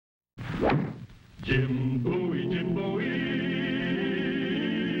Jim Bowie, Jim Bowie,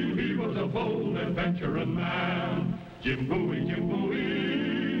 he was a bold adventuring man. Jim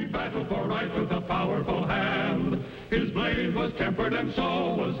Bowie, battled for right with a powerful hand. His blade was tempered and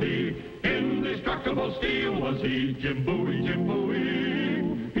so was he, indestructible steel was he. Jim Bowie,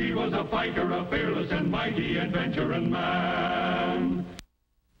 he was a fighter, a fearless and mighty adventuring man.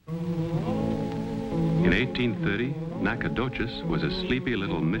 In 1830, Nacogdoches was a sleepy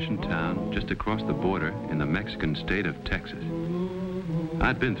little mission town just across the border in the Mexican state of Texas.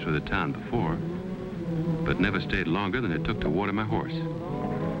 I'd been through the town before, but never stayed longer than it took to water my horse.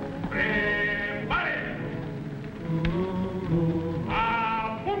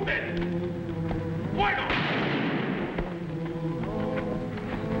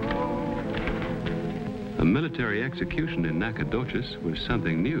 A military execution in Nacogdoches was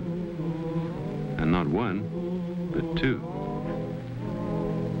something new. And not one, but two.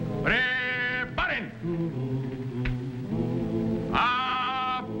 Preparen!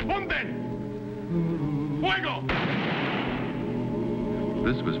 Apunten! Fuego!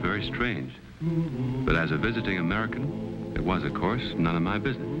 This was very strange. But as a visiting American, it was, of course, none of my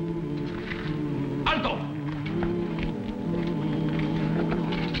business. Alto!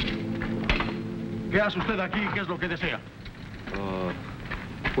 ¿Qué hace usted aquí? ¿Qué es lo que desea?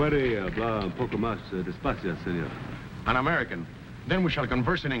 Puede hablar un poco más despacio, señor. An American. Then we shall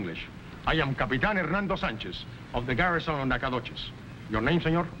converse in English. I am Capitan Hernando Sanchez of the garrison of Nacogdoches. Your name,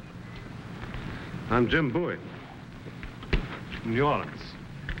 senor? I'm Jim Bowie. New Orleans.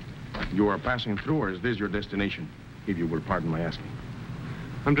 You are passing through, or is this your destination? If you will pardon my asking.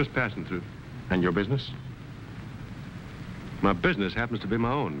 I'm just passing through. And your business? My business happens to be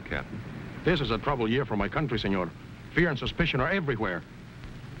my own, Captain. This is a troubled year for my country, senor. Fear and suspicion are everywhere.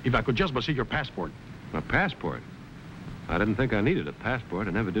 If I could just but see your passport. My passport? I didn't think I needed a passport.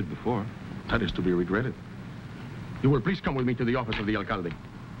 I never did before. That is to be regretted. You will please come with me to the office of the alcalde.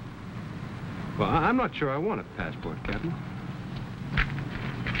 Well, I'm not sure I want a passport, Captain.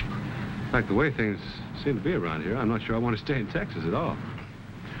 In fact, the way things seem to be around here, I'm not sure I want to stay in Texas at all.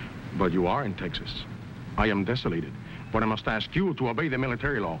 But you are in Texas. I am desolated. But I must ask you to obey the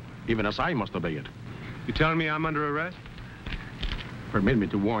military law, even as I must obey it. You telling me I'm under arrest? Permit me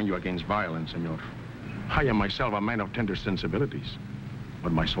to warn you against violence, senor. I am myself a man of tender sensibilities.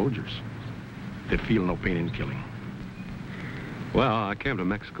 But my soldiers, they feel no pain in killing. Well, I came to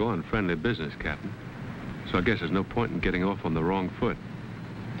Mexico on friendly business, Captain. So I guess there's no point in getting off on the wrong foot.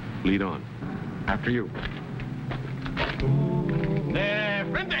 Lead on. After you. De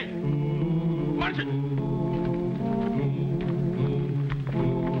frente! Marchen!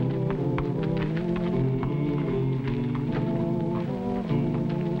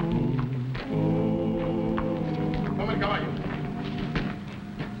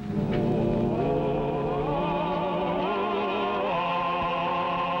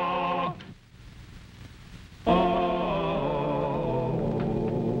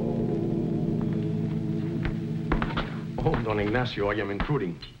 Don Ignacio, I am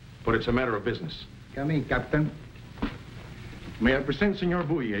intruding, but it's a matter of business. Come in, Captain. May I present Senor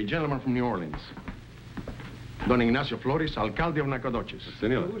Bowie, a gentleman from New Orleans. Don Ignacio Flores, alcalde of Nacogdoches.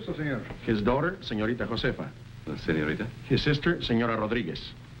 Senor. Gusto, senor. His daughter, Señorita Josefa. Señorita. His sister, Señora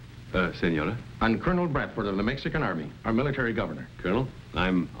Rodriguez. Senora. And Colonel Bradford of the Mexican Army, our military governor. Colonel,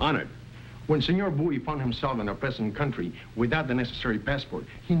 I'm honored. When Senor Bowie found himself in our present country without the necessary passport,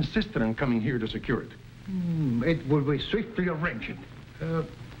 he insisted on coming here to secure it. It will be swiftly arranged.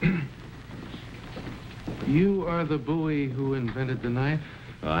 You are the Bowie who invented the knife?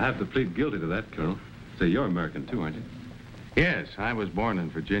 I have to plead guilty to that, Colonel. Say, you're American, too, aren't you? Yes, I was born in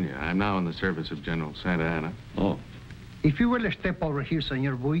Virginia. I'm now in the service of General Santa Anna. Oh. If you will step over here,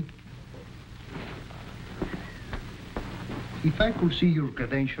 Senor Bowie. If I could see your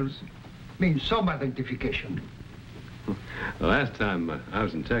credentials, means some identification. The last time I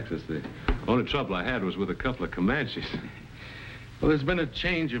was in Texas, the only trouble I had was with a couple of Comanches. Well, there's been a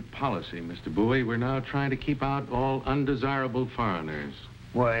change of policy, Mr. Bowie. We're now trying to keep out all undesirable foreigners.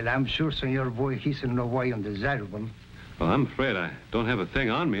 Well, I'm sure Senor Bowie he's in no way undesirable. Well, I'm afraid I don't have a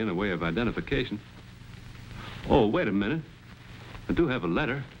thing on me in the way of identification. Oh, wait a minute. I do have a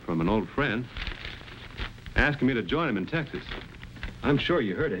letter from an old friend asking me to join him in Texas. I'm sure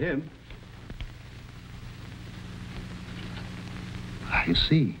you heard of him. I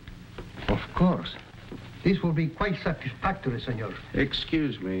see. Of course. This will be quite satisfactory, senor.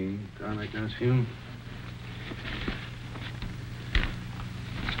 Excuse me, Don Ignacio.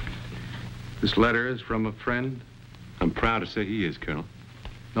 This letter is from a friend? I'm proud to say he is, Colonel.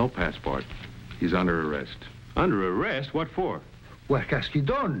 No passport. He's under arrest. Under arrest? What for? What has he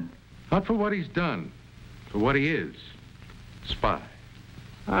done? Not for what he's done, for what he is. Spy.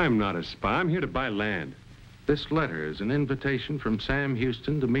 I'm not a spy. I'm here to buy land. This letter is an invitation from Sam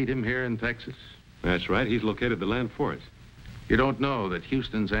Houston to meet him here in Texas. That's right. He's located the land for us. You don't know that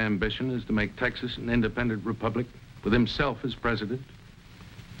Houston's ambition is to make Texas an independent republic with himself as president?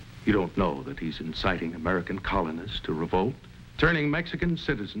 You don't know that he's inciting American colonists to revolt, turning Mexican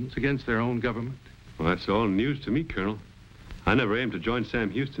citizens against their own government? Well, that's all news to me, Colonel. I never aimed to join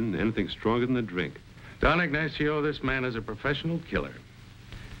Sam Houston in anything stronger than a drink. Don Ignacio, this man is a professional killer.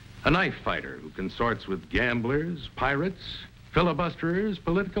 A knife fighter who consorts with gamblers, pirates, filibusterers,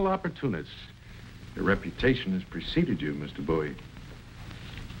 political opportunists. Your reputation has preceded you, Mr. Bowie.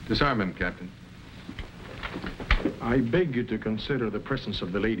 Disarm him, Captain. I beg you to consider the presence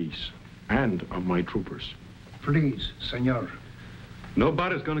of the ladies and of my troopers. Please, senor.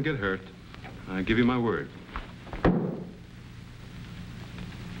 Nobody's gonna get hurt. I give you my word.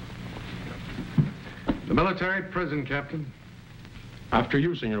 The military prison, Captain. After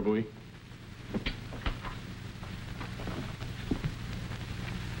you, Senor Bowie.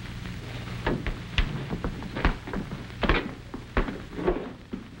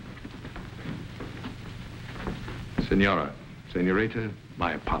 Senora, Senorita,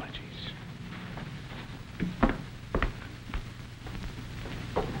 my apologies.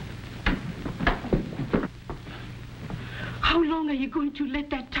 How long are you going to let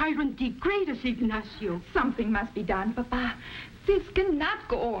that tyrant degrade us, Ignacio? Something must be done, Papa. This cannot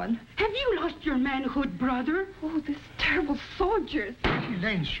go on. Have you lost your manhood, brother? Oh, these terrible soldiers.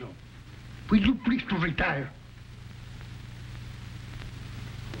 Silencio. Will you please to retire?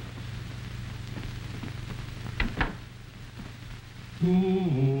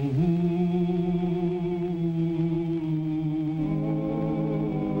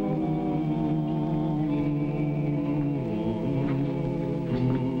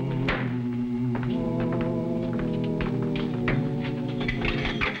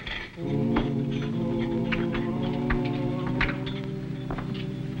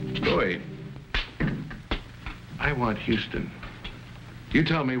 Bowie, I want Houston. You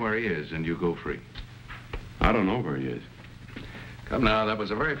tell me where he is and you go free. I don't know where he is. Come now, that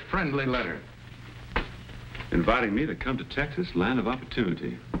was a very friendly letter. Inviting me to come to Texas, land of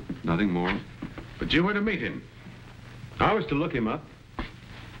opportunity. Nothing more. But you were to meet him. I was to look him up.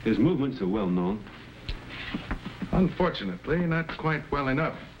 His movements are well known. Unfortunately, not quite well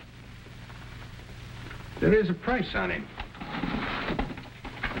enough. There is a price on him.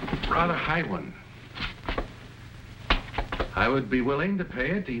 Rather high one. I would be willing to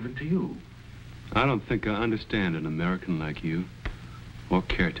pay it even to you. I don't think I understand an American like you, or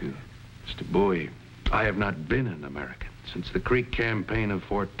care to. Mr. Bowie, I have not been an American since the Creek campaign of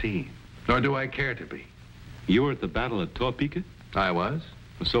 '14, nor do I care to be. You were at the Battle of Topeka? I was.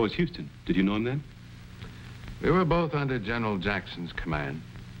 Well, so was Houston. Did you know him then? We were both under General Jackson's command.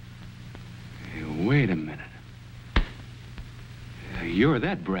 Hey, wait a minute. You're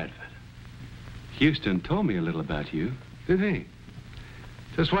that Bradford. Houston told me a little about you. Did he?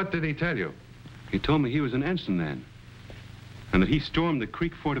 Just what did he tell you? He told me he was an ensign then, and that he stormed the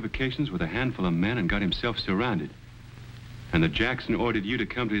Creek fortifications with a handful of men and got himself surrounded. And that Jackson ordered you to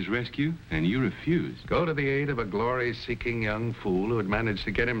come to his rescue, and you refused. Go to the aid of a glory-seeking young fool who had managed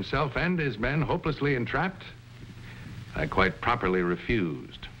to get himself and his men hopelessly entrapped? I quite properly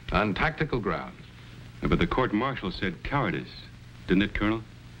refused, on tactical grounds. But the court-martial said cowardice, didn't it, Colonel?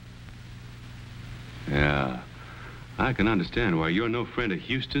 Yeah. I can understand why you're no friend of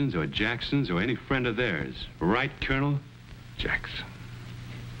Houston's or Jackson's or any friend of theirs. Right, Colonel? Jackson.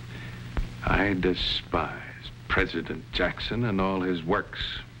 I despise President Jackson and all his works.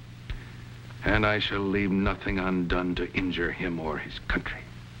 And I shall leave nothing undone to injure him or his country.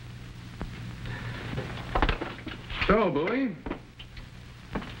 So, Bowie,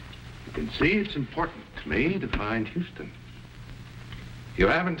 you can see it's important to me to find Houston. You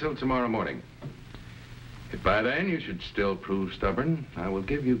have until tomorrow morning. If by then you should still prove stubborn, I will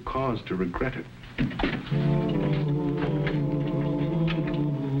give you cause to regret it.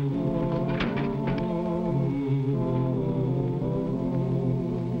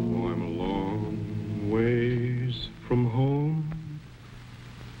 I'm a long ways from home.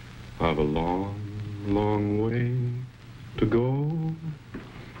 I've a long, long way to go.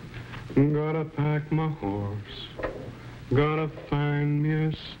 Gotta pack my horse. Gotta find me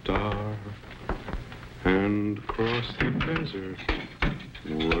a star. And cross the desert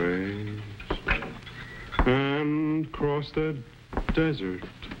ways. And cross the desert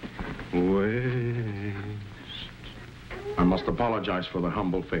ways. I must apologize for the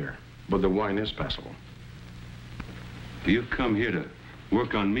humble fare, but the wine is passable. You've come here to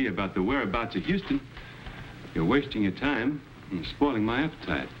work on me about the whereabouts of Houston. You're wasting your time and spoiling my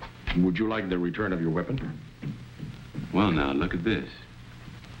appetite. Would you like the return of your weapon? Well, now, look at this.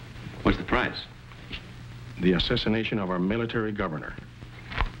 What's the price? The assassination of our military governor.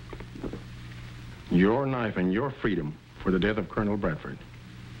 Your knife and your freedom for the death of Colonel Bradford.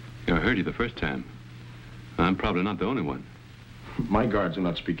 I heard you the first time. I'm probably not the only one. My guards do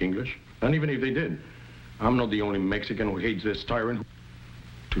not speak English. And even if they did, I'm not the only Mexican who hates this tyrant.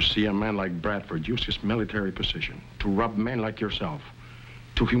 To see a man like Bradford use his military position to rob men like yourself,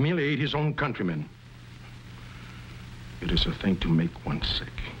 to humiliate his own countrymen, it is a thing to make one sick.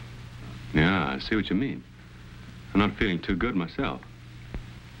 Yeah, I see what you mean. I'm not feeling too good myself.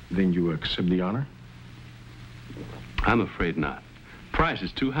 Then you accept the honor? I'm afraid not. Price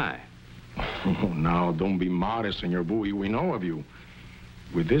is too high. Oh, now, don't be modest, Senor Bowie. We know of you.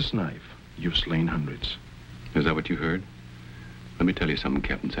 With this knife, you've slain hundreds. Is that what you heard? Let me tell you something,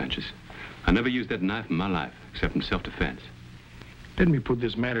 Captain Sanchez. I never used that knife in my life, except in self-defense. Let me put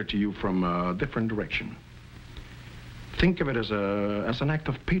this matter to you from a different direction. Think of it as an act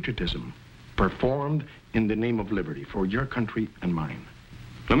of patriotism, performed in the name of liberty for your country and mine.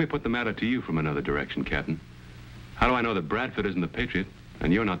 Let me put the matter to you from another direction, Captain. How do I know that Bradford isn't the patriot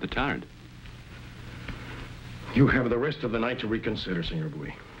and you're not the tyrant? You have the rest of the night to reconsider, Senor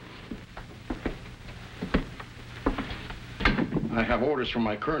Bowie. I have orders from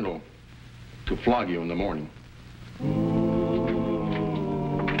my colonel to flog you in the morning.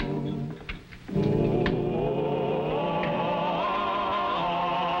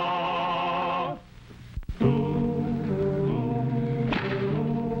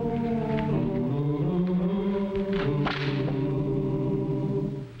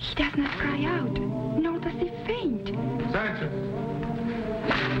 He does not cry out, nor does he faint. Sanchez!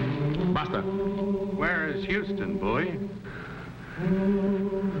 Basta. Where is Houston, boy?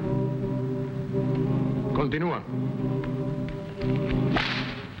 Continúa.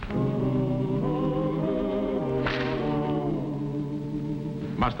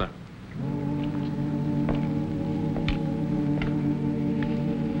 Basta.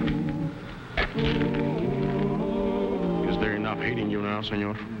 Is there enough hating you now,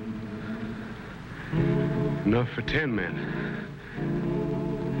 senor? Enough for 10 men.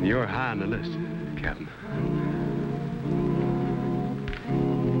 And you're high on the list, Captain.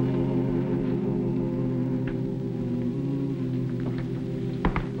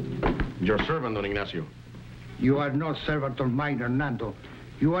 Your servant, Don Ignacio. You are not servant of mine, Hernando.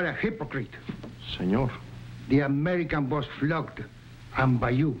 You are a hypocrite. Senor. The American was flogged, and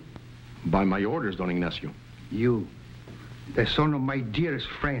by you. By my orders, Don Ignacio. You, the son of my dearest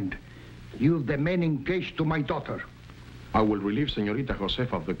friend. You, the man engaged to my daughter. I will relieve Senorita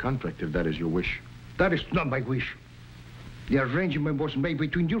Josefa of the contract if that is your wish. That is not my wish. The arrangement was made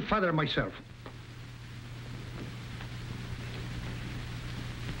between your father and myself.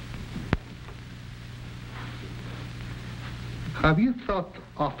 Have you thought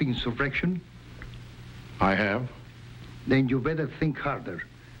of insurrection? I have. Then you better think harder.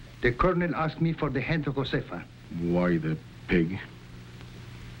 The colonel asked me for the hand of Josefa. Why, the pig?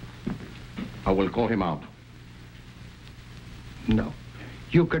 I will call him out. No,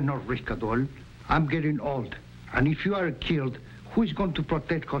 you cannot risk a duel. I'm getting old. And if you are killed, who is going to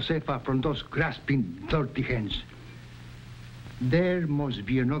protect Josefa from those grasping, dirty hands? There must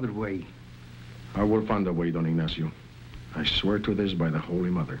be another way. I will find a way, Don Ignacio. I swear to this by the Holy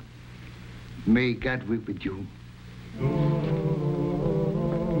Mother. May God be with you.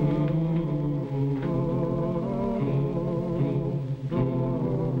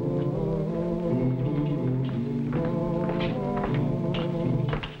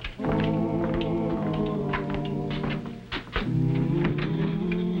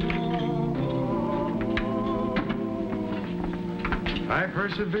 I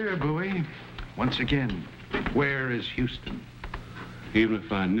persevere, Bowie. Once again, where is Houston? Even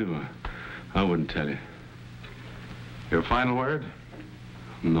if I knew, I wouldn't tell you. Your final word?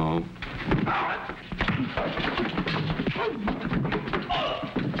 No.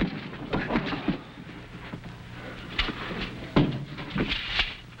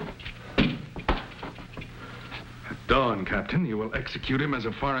 At dawn, Captain, you will execute him as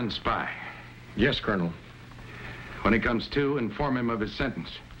a foreign spy. Yes, Colonel. When he comes to, inform him of his sentence.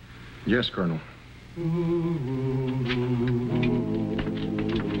 Yes, Colonel.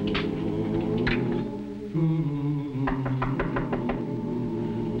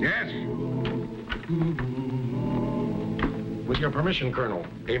 Yes? With your permission, Colonel,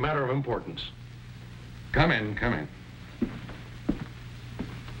 a matter of importance. Come in, come in.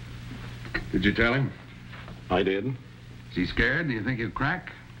 Did you tell him? I did. Is he scared? Do you think he'll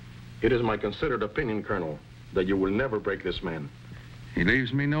crack? It is my considered opinion, Colonel, that you will never break this man. He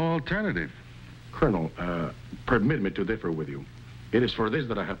leaves me no alternative. Colonel, permit me to differ with you. It is for this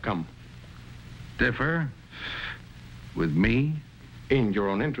that I have come. Differ? With me? In your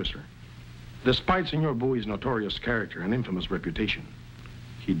own interest, sir. Despite Senor Bowie's notorious character and infamous reputation,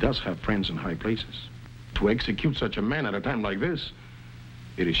 he does have friends in high places. To execute such a man at a time like this,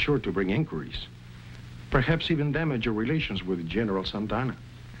 it is sure to bring inquiries. Perhaps even damage your relations with General Santana.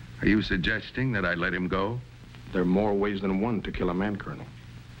 Are you suggesting that I let him go? There are more ways than one to kill a man, Colonel.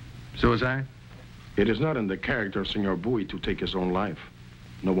 Suicide? It is not in the character of Senor Bowie to take his own life.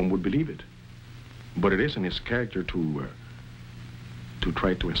 No one would believe it. But it is in his character to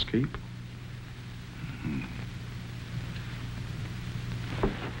try to escape.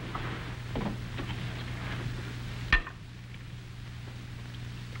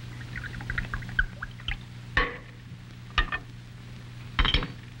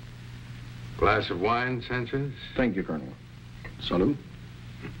 Glass of wine, Sanchez? Thank you, Colonel. Salud.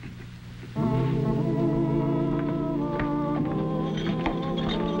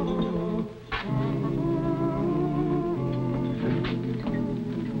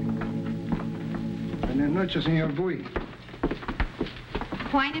 Buenas noches, Senor Bowie.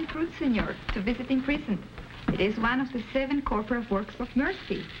 Wine and fruit, senor, to visit in prison. It is one of the 7 corporate works of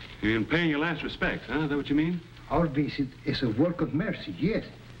mercy. You mean paying your last respects, huh? Is that what you mean? Our visit is a work of mercy, yes.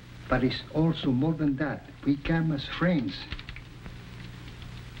 But it's also more than that. We come as friends.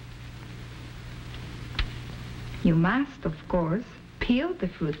 You must, of course, peel the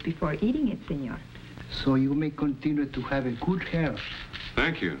fruit before eating it, senor. So you may continue to have a good health.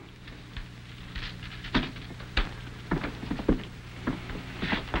 Thank you.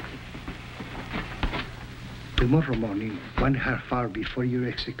 Tomorrow morning, 1/2 hour before your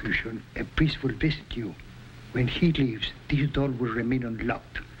execution, a priest will visit you. When he leaves, this door will remain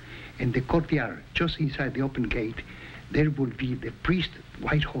unlocked. In the courtyard, just inside the open gate, there will be the priest's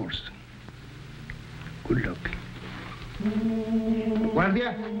white horse. Good luck.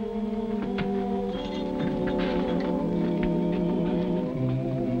 Guardia!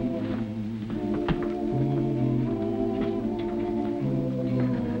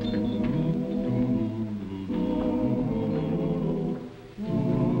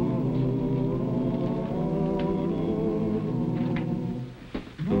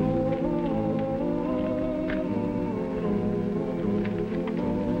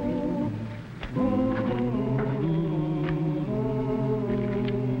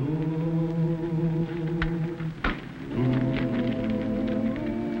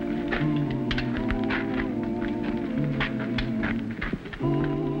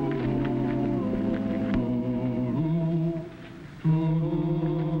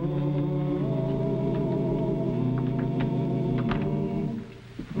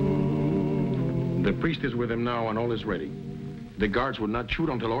 The priest is with him now and all is ready. The guards would not shoot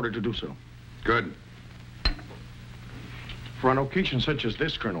until ordered to do so. Good. For an occasion such as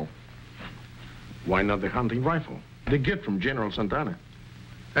this, Colonel, why not the hunting rifle? The gift from General Santana.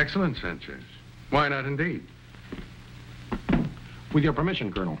 Excellent, Sanchez. Why not indeed? With your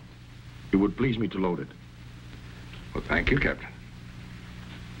permission, Colonel, it would please me to load it. Well, thank you, Captain.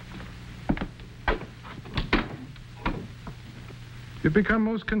 You've become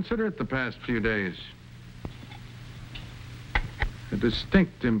most considerate the past few days. A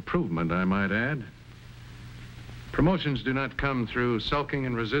distinct improvement, I might add. Promotions do not come through sulking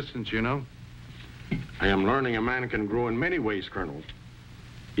and resistance, you know. I am learning a man can grow in many ways, Colonel,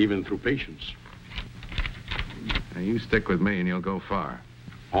 even through patience. Now, you stick with me and you'll go far.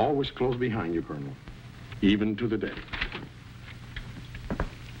 Always close behind you, Colonel, even to the dead.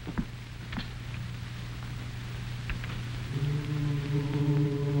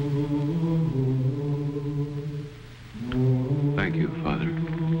 Thank you, Father.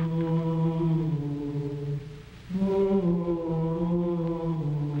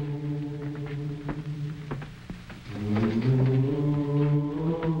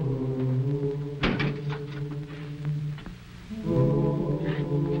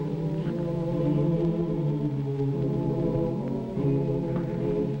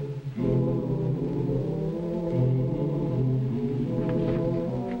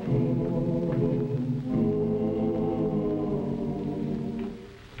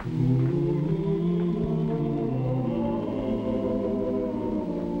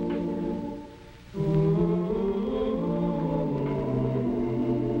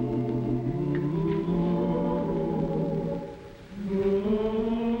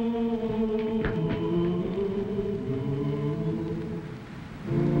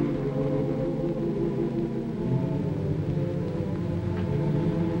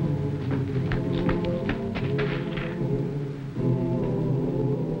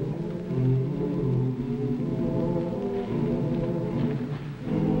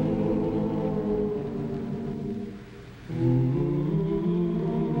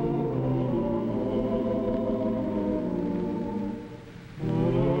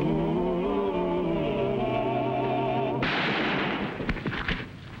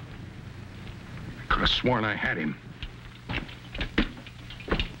 sworn I had him.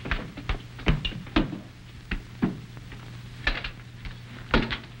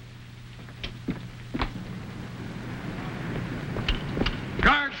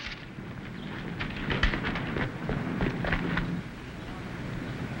 Guards!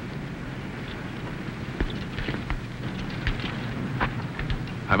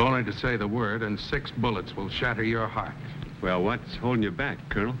 I've only to say the word, and 6 bullets will shatter your heart. Well, what's holding you back,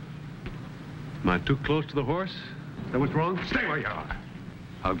 Colonel? Am I too close to the horse? Is that what's wrong? Stay where you are.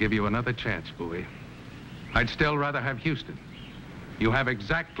 I'll give you another chance, Bowie. I'd still rather have Houston. You have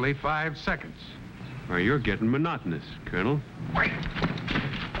exactly 5 seconds. Well, you're getting monotonous, Colonel. Wait!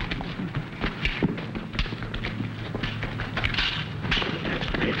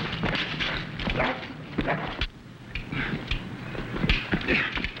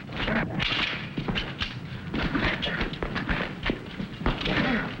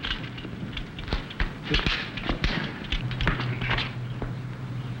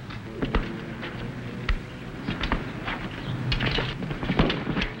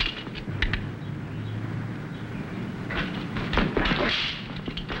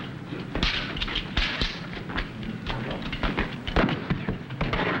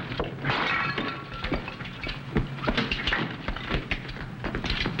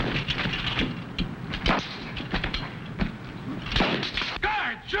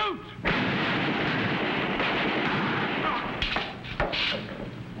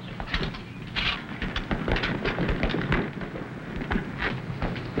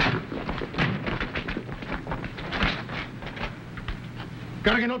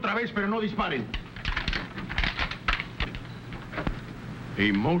 Carguen otra vez, pero no disparen.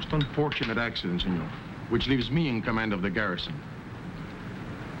 A most unfortunate accident, senor, which leaves me in command of the garrison.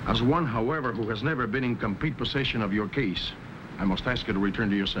 As one, however, who has never been in complete possession of your case, I must ask you to return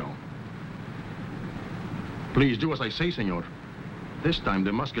to your cell. Please do as I say, senor. This time,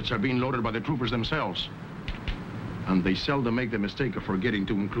 the muskets are being loaded by the troopers themselves. And they seldom make the mistake of forgetting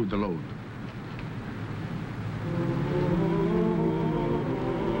to include the load.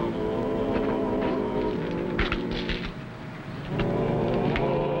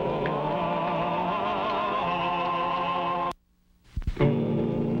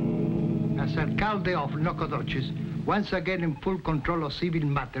 Alcalde of Nacogdoches, once again in full control of civil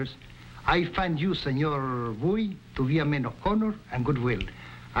matters, I find you, Senor Bowie, to be a man of honor and goodwill.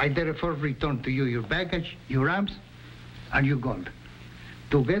 I therefore return to you your baggage, your arms, and your gold,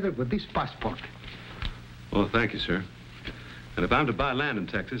 together with this passport. Well, thank you, sir. And if I'm to buy land in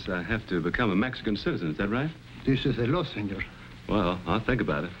Texas, I have to become a Mexican citizen, is that right? This is the law, senor. Well, I'll think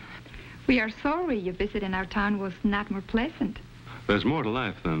about it. We are sorry your visit in our town was not more pleasant. There's more to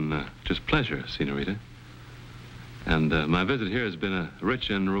life than just pleasure, Senorita. And my visit here has been a rich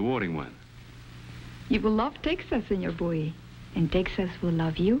and rewarding one. You will love Texas, Senor Bowie, and Texas will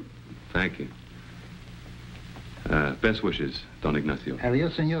love you. Thank you. Best wishes, Don Ignacio.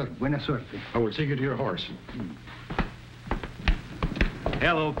 Adios, senor. Buena suerte. I will take you to your horse.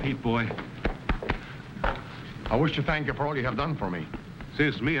 Hello, Pete boy. I wish to thank you for all you have done for me.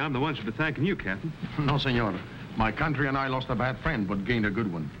 Seems to me I'm the one should be thanking you, Captain. No, senor. My country and I lost a bad friend, but gained a good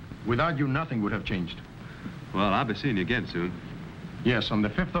one. Without you, nothing would have changed. Well, I'll be seeing you again soon. Yes, on the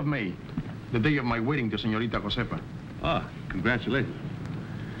 5th of May, the day of my wedding to Senorita Josefa. Ah, congratulations.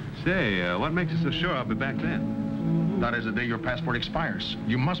 Say, what makes you so sure I'll be back then? That is the day your passport expires.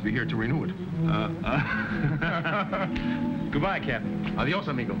 You must be here to renew it. Goodbye, Captain. Adios,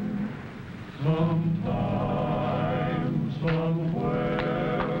 amigo. Sometime,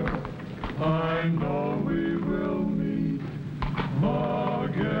 somewhere, I know we will meet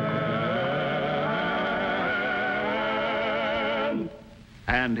again.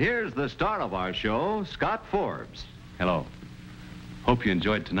 And here's the star of our show, Scott Forbes. Hello. Hope you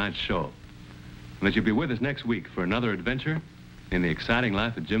enjoyed tonight's show. And that you'll be with us next week for another adventure in the exciting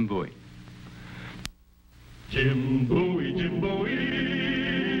life of Jim Bowie. Jim Bowie, Jim Bowie,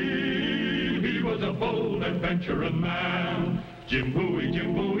 he was a bold adventuring man. Jim Bowie,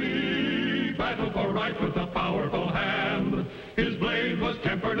 battled for right with a powerful hand. His blade was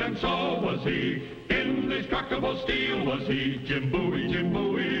tempered and so was he. Indestructible steel was he. Jim Bowie,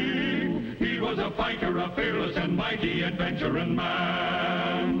 he was a fighter, a fearless and mighty adventuring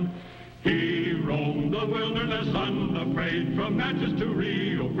man. He roamed the wilderness unafraid from Natchez to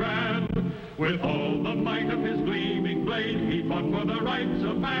Rio Grande. With all the might of his gleaming blade, he fought for the rights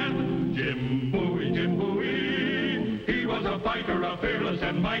of man. Jim Bowie, he was a fighter, a fearless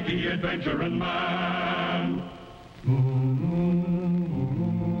and mighty adventuring man.